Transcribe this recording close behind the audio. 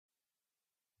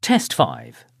Test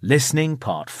 5, Listening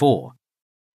Part 4.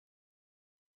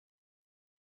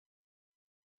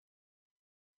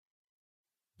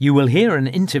 You will hear an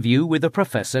interview with a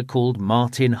professor called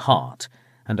Martin Hart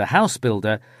and a house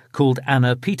builder called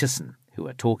Anna Peterson, who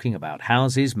are talking about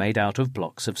houses made out of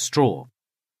blocks of straw.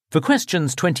 For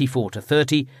questions 24 to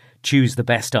 30, choose the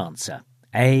best answer,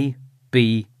 A,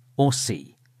 B or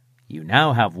C. You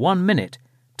now have 1 minute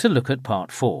to look at Part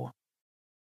 4.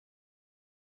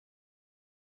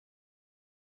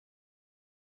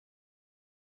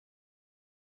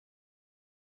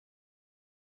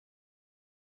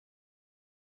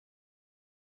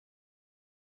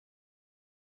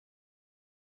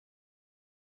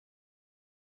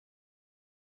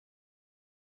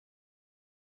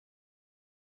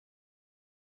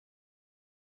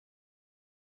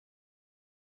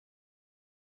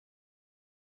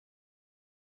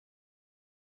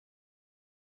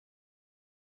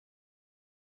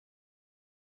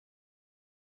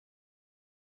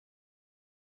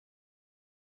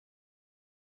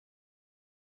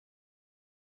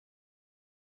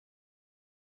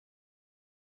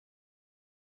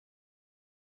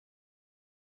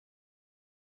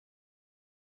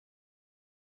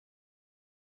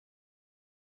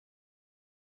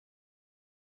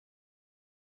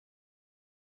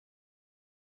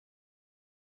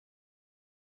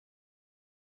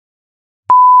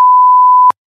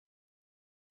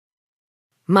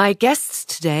 My guests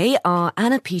today are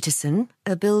Anna Peterson,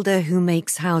 a builder who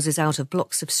makes houses out of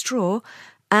blocks of straw,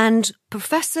 and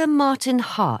Professor Martin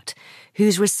Hart,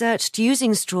 who's researched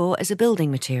using straw as a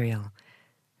building material.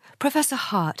 Professor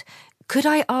Hart, could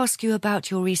I ask you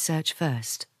about your research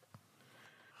first?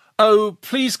 Oh,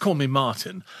 please call me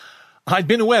Martin. I'd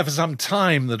been aware for some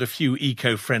time that a few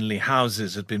eco-friendly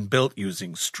houses had been built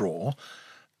using straw.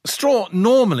 Straw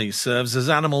normally serves as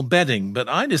animal bedding, but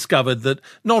I discovered that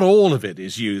not all of it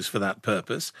is used for that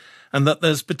purpose, and that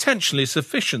there's potentially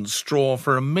sufficient straw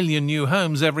for 1 million new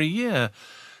homes every year.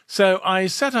 So I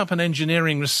set up an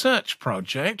engineering research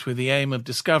project with the aim of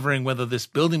discovering whether this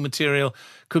building material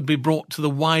could be brought to the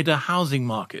wider housing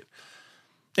market.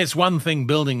 It's one thing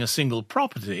building a single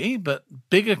property, but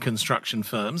bigger construction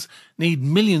firms need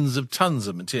millions of tons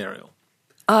of material.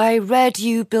 I read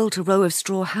you built a row of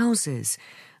straw houses.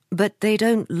 But they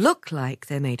don't look like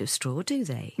they're made of straw, do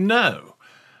they? No.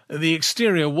 The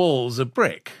exterior walls are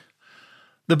brick.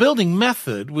 The building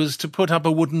method was to put up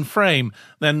a wooden frame,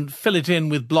 then fill it in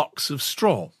with blocks of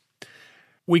straw.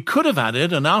 We could have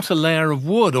added an outer layer of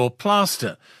wood or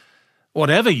plaster.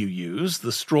 Whatever you use,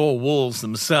 the straw walls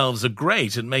themselves are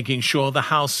great at making sure the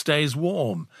house stays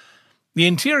warm. The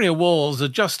interior walls are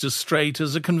just as straight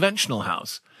as a conventional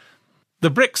house. The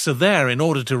bricks are there in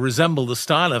order to resemble the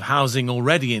style of housing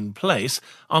already in place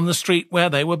on the street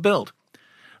where they were built.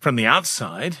 From the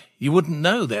outside, you wouldn't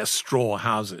know they're straw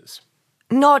houses.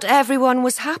 Not everyone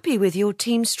was happy with your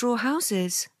team's straw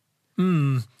houses.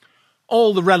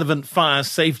 All the relevant fire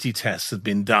safety tests had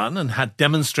been done and had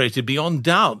demonstrated beyond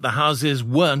doubt the houses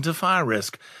weren't a fire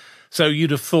risk, so you'd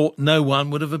have thought no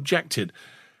one would have objected.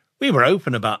 We were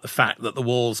open about the fact that the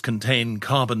walls contain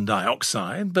carbon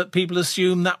dioxide, but people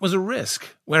assumed that was a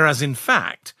risk, whereas in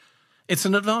fact, it's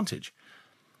an advantage.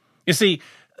 You see,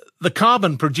 the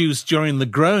carbon produced during the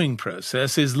growing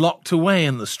process is locked away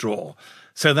in the straw,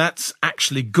 so that's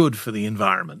actually good for the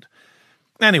environment.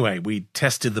 Anyway, we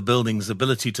tested the building's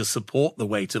ability to support the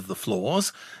weight of the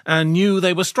floors and knew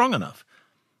they were strong enough.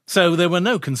 So there were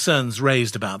no concerns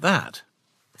raised about that.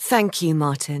 Thank you,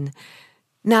 Martin.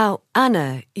 Now,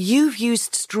 Anna, you've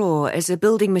used straw as a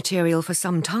building material for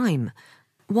some time.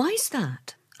 Why's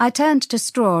that? I turned to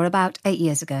straw about 8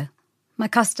 years ago. My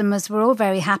customers were all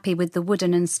very happy with the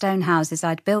wooden and stone houses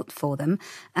I'd built for them,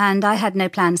 and I had no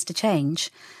plans to change.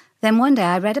 Then one day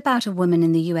I read about a woman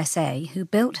in the USA who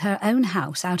built her own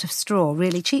house out of straw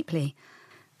really cheaply.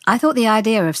 I thought the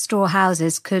idea of straw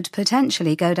houses could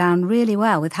potentially go down really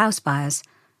well with house buyers.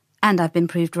 And I've been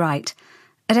proved right.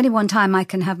 At any one time, I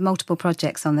can have multiple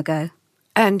projects on the go.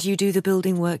 And you do the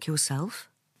building work yourself?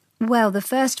 Well, the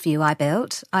first few I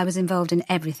built, I was involved in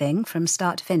everything from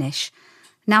start to finish.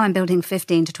 Now I'm building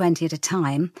 15 to 20 at a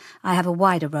time. I have a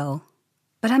wider role.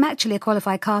 But I'm actually a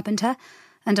qualified carpenter,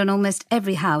 and on almost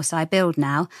every house I build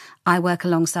now, I work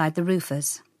alongside the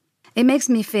roofers. It makes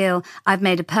me feel I've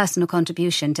made a personal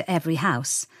contribution to every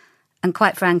house. And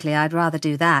quite frankly, I'd rather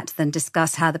do that than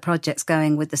discuss how the project's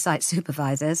going with the site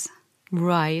supervisors.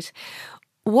 Right.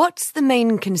 What's the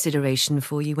main consideration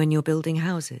for you when you're building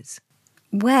houses?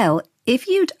 Well, if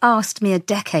you'd asked me a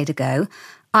decade ago,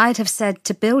 I'd have said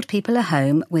to build people a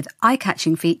home with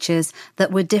eye-catching features that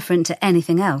were different to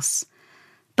anything else.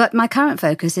 But my current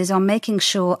focus is on making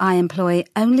sure I employ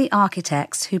only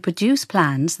architects who produce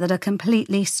plans that are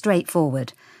completely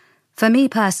straightforward. For me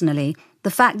personally,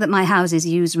 the fact that my houses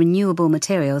use renewable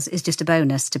materials is just a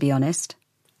bonus, to be honest.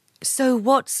 So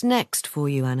what's next for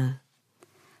you, Anna?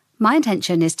 My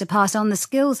intention is to pass on the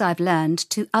skills I've learned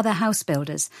to other house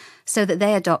builders so that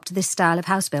they adopt this style of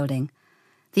house building.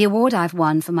 The award I've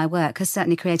won for my work has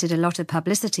certainly created a lot of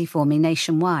publicity for me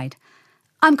nationwide.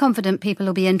 I'm confident people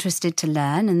will be interested to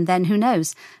learn, and then who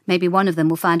knows, maybe one of them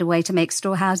will find a way to make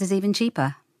straw houses even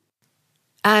cheaper.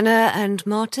 Anna and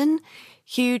Martin,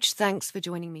 huge thanks for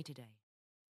joining me today.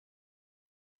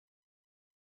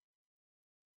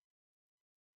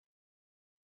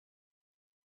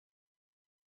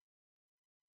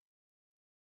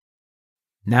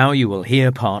 Now you will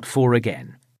hear part 4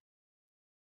 again.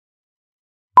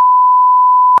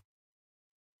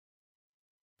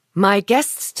 My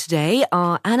guests today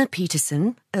are Anna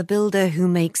Peterson, a builder who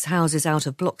makes houses out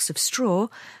of blocks of straw,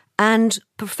 and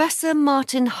Professor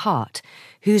Martin Hart,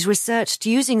 who's researched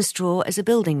using straw as a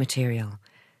building material.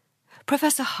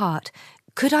 Professor Hart,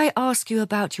 could I ask you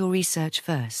about your research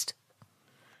first?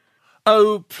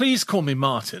 Oh, please call me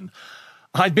Martin.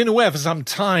 I'd been aware for some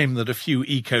time that a few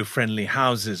eco-friendly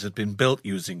houses had been built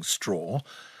using straw.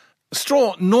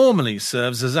 Straw normally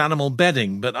serves as animal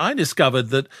bedding, but I discovered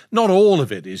that not all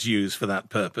of it is used for that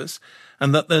purpose,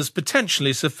 and that there's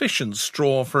potentially sufficient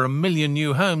straw for 1 million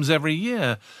new homes every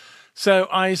year. So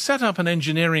I set up an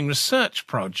engineering research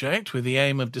project with the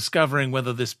aim of discovering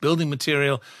whether this building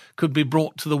material could be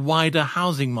brought to the wider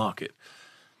housing market.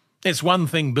 It's one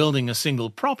thing building a single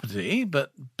property,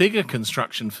 but bigger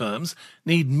construction firms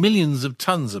need millions of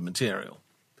tons of material.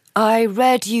 I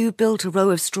read you built a row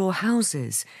of straw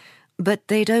houses, but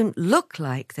they don't look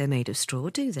like they're made of straw,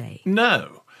 do they?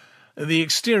 No, the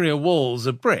exterior walls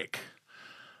are brick.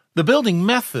 The building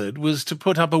method was to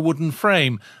put up a wooden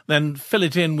frame, then fill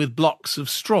it in with blocks of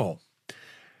straw.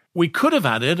 We could have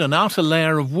added an outer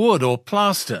layer of wood or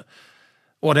plaster.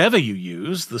 Whatever you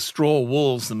use, the straw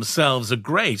walls themselves are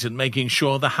great at making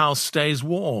sure the house stays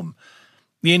warm.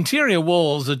 The interior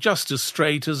walls are just as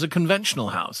straight as a conventional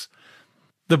house.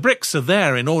 The bricks are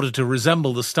there in order to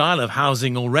resemble the style of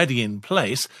housing already in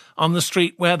place on the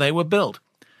street where they were built.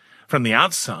 From the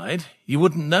outside, you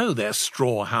wouldn't know they're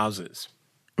straw houses.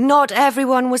 Not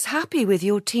everyone was happy with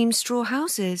your team's straw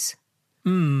houses.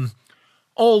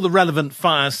 All the relevant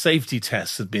fire safety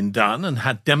tests had been done and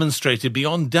had demonstrated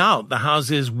beyond doubt the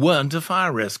houses weren't a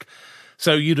fire risk,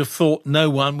 so you'd have thought no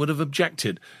one would have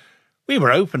objected. We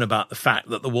were open about the fact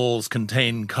that the walls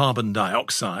contain carbon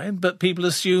dioxide, but people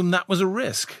assumed that was a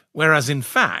risk, whereas in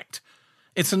fact,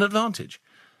 it's an advantage.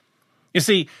 You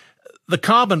see, the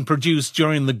carbon produced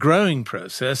during the growing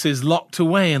process is locked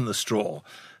away in the straw,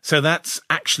 so that's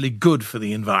actually good for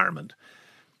the environment.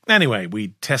 Anyway, we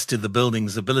tested the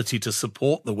building's ability to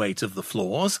support the weight of the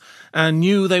floors and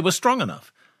knew they were strong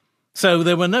enough. So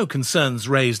there were no concerns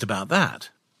raised about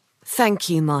that. Thank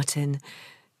you, Martin.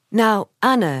 Now,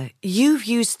 Anna, you've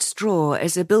used straw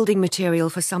as a building material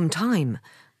for some time.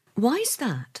 Why is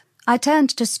that? I turned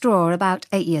to straw about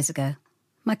 8 years ago.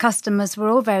 My customers were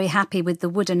all very happy with the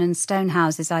wooden and stone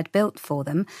houses I'd built for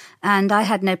them, and I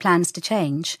had no plans to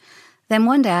change. Then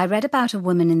one day I read about a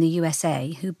woman in the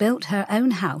USA who built her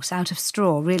own house out of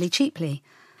straw really cheaply.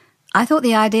 I thought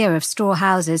the idea of straw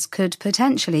houses could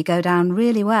potentially go down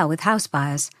really well with house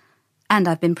buyers. And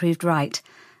I've been proved right.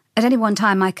 At any one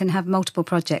time I can have multiple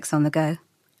projects on the go.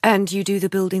 And you do the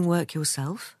building work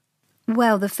yourself?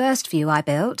 Well, the first few I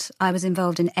built, I was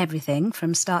involved in everything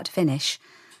from start to finish.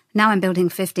 Now I'm building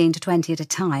 15 to 20 at a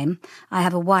time. I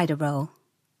have a wider role.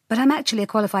 But I'm actually a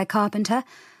qualified carpenter,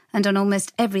 and on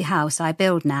almost every house I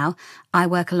build now, I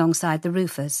work alongside the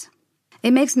roofers.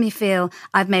 It makes me feel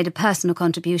I've made a personal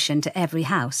contribution to every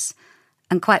house.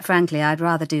 And quite frankly, I'd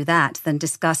rather do that than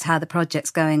discuss how the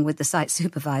project's going with the site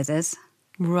supervisors.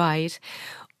 Right.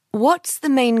 What's the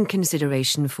main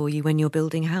consideration for you when you're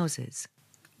building houses?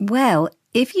 Well,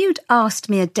 if you'd asked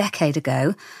me a decade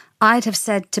ago, I'd have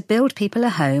said to build people a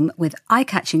home with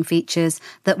eye-catching features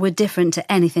that were different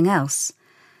to anything else.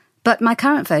 But my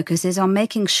current focus is on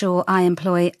making sure I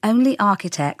employ only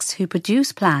architects who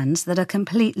produce plans that are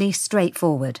completely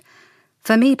straightforward.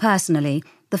 For me personally,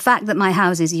 the fact that my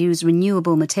houses use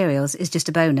renewable materials is just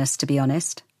a bonus, to be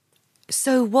honest.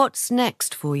 So what's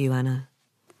next for you, Anna?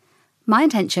 My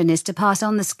intention is to pass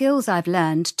on the skills I've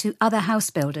learned to other house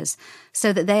builders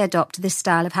so that they adopt this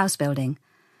style of house building.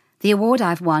 The award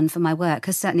I've won for my work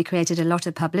has certainly created a lot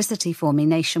of publicity for me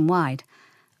nationwide.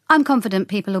 I'm confident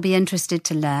people will be interested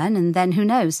to learn, and then who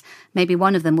knows, maybe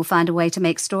one of them will find a way to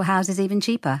make straw houses even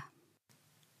cheaper.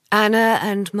 Anna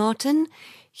and Martin,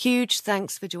 Huge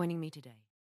thanks for joining me today.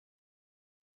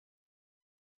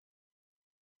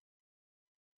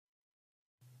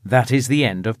 That is the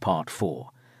end of part 4.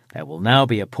 There will now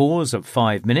be a pause of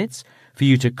 5 minutes for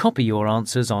you to copy your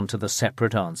answers onto the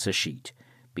separate answer sheet.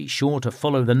 Be sure to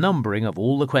follow the numbering of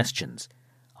all the questions.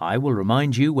 I will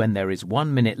remind you when there is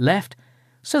 1 minute left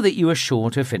so that you are sure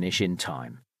to finish in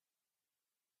time.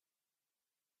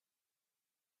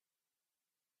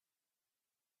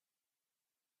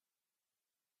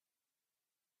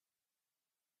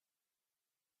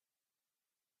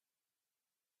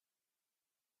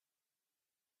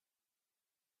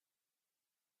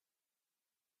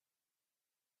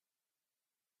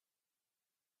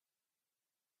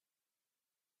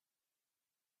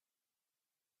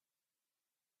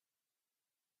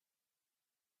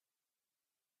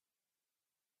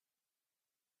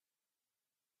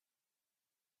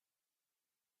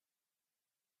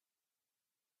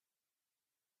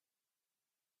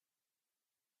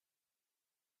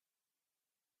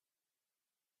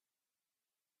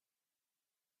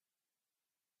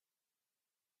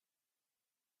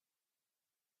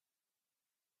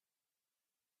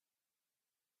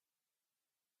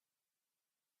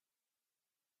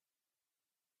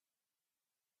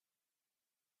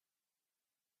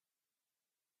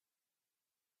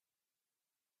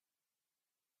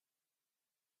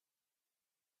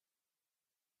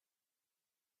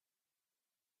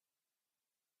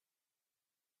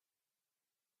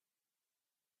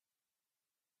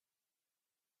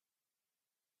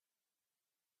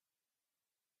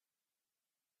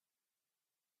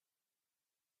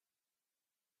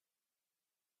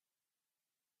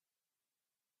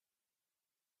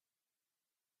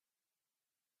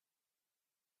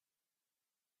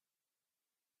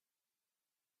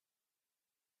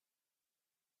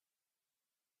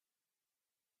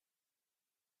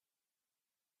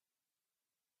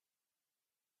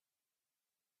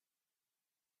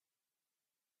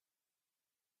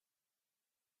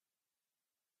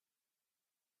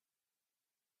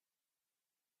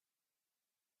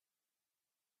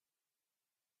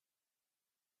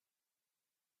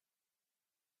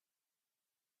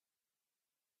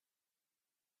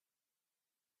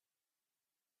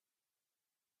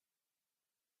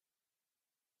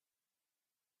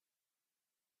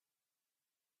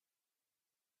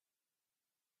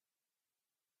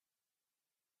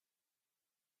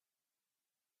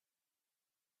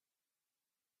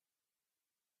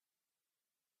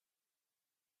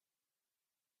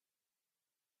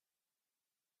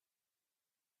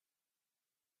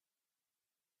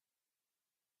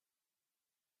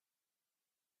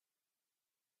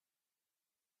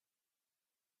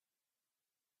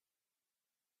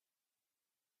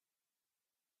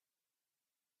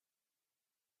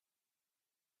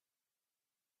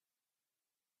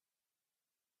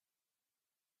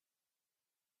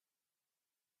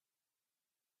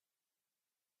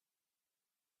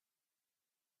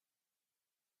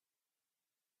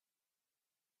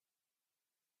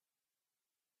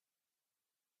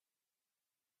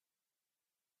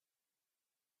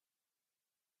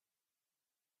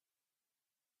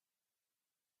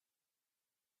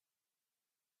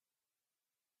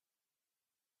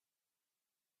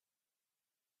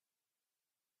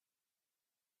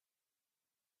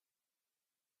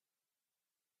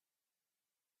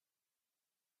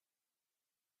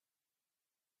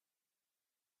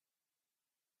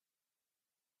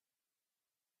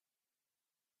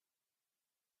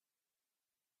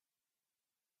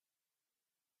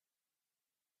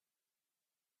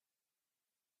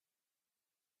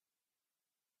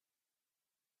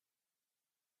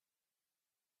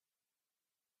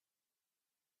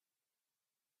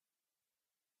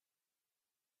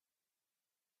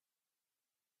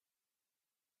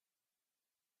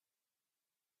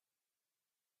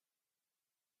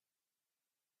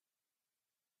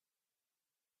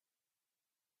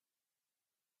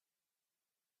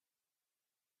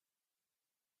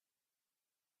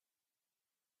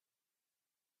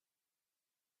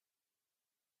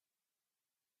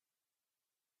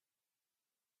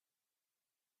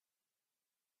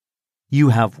 You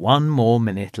have 1 more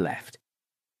minute left.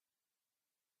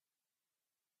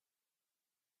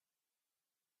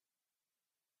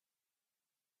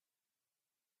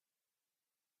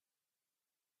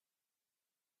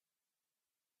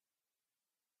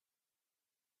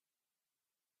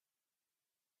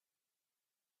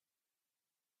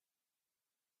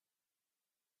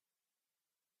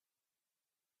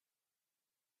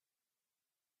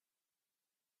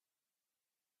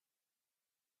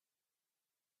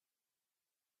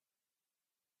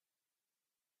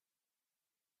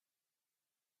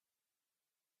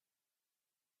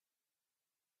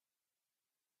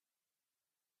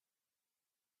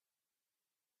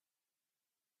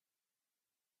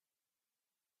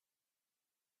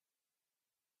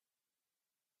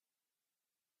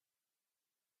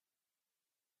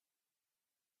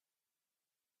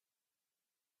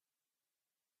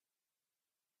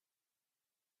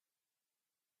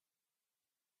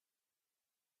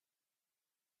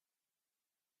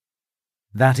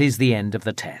 That is the end of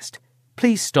the test.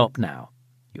 Please stop now.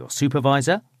 Your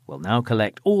supervisor will now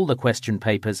collect all the question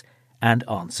papers and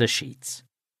answer sheets.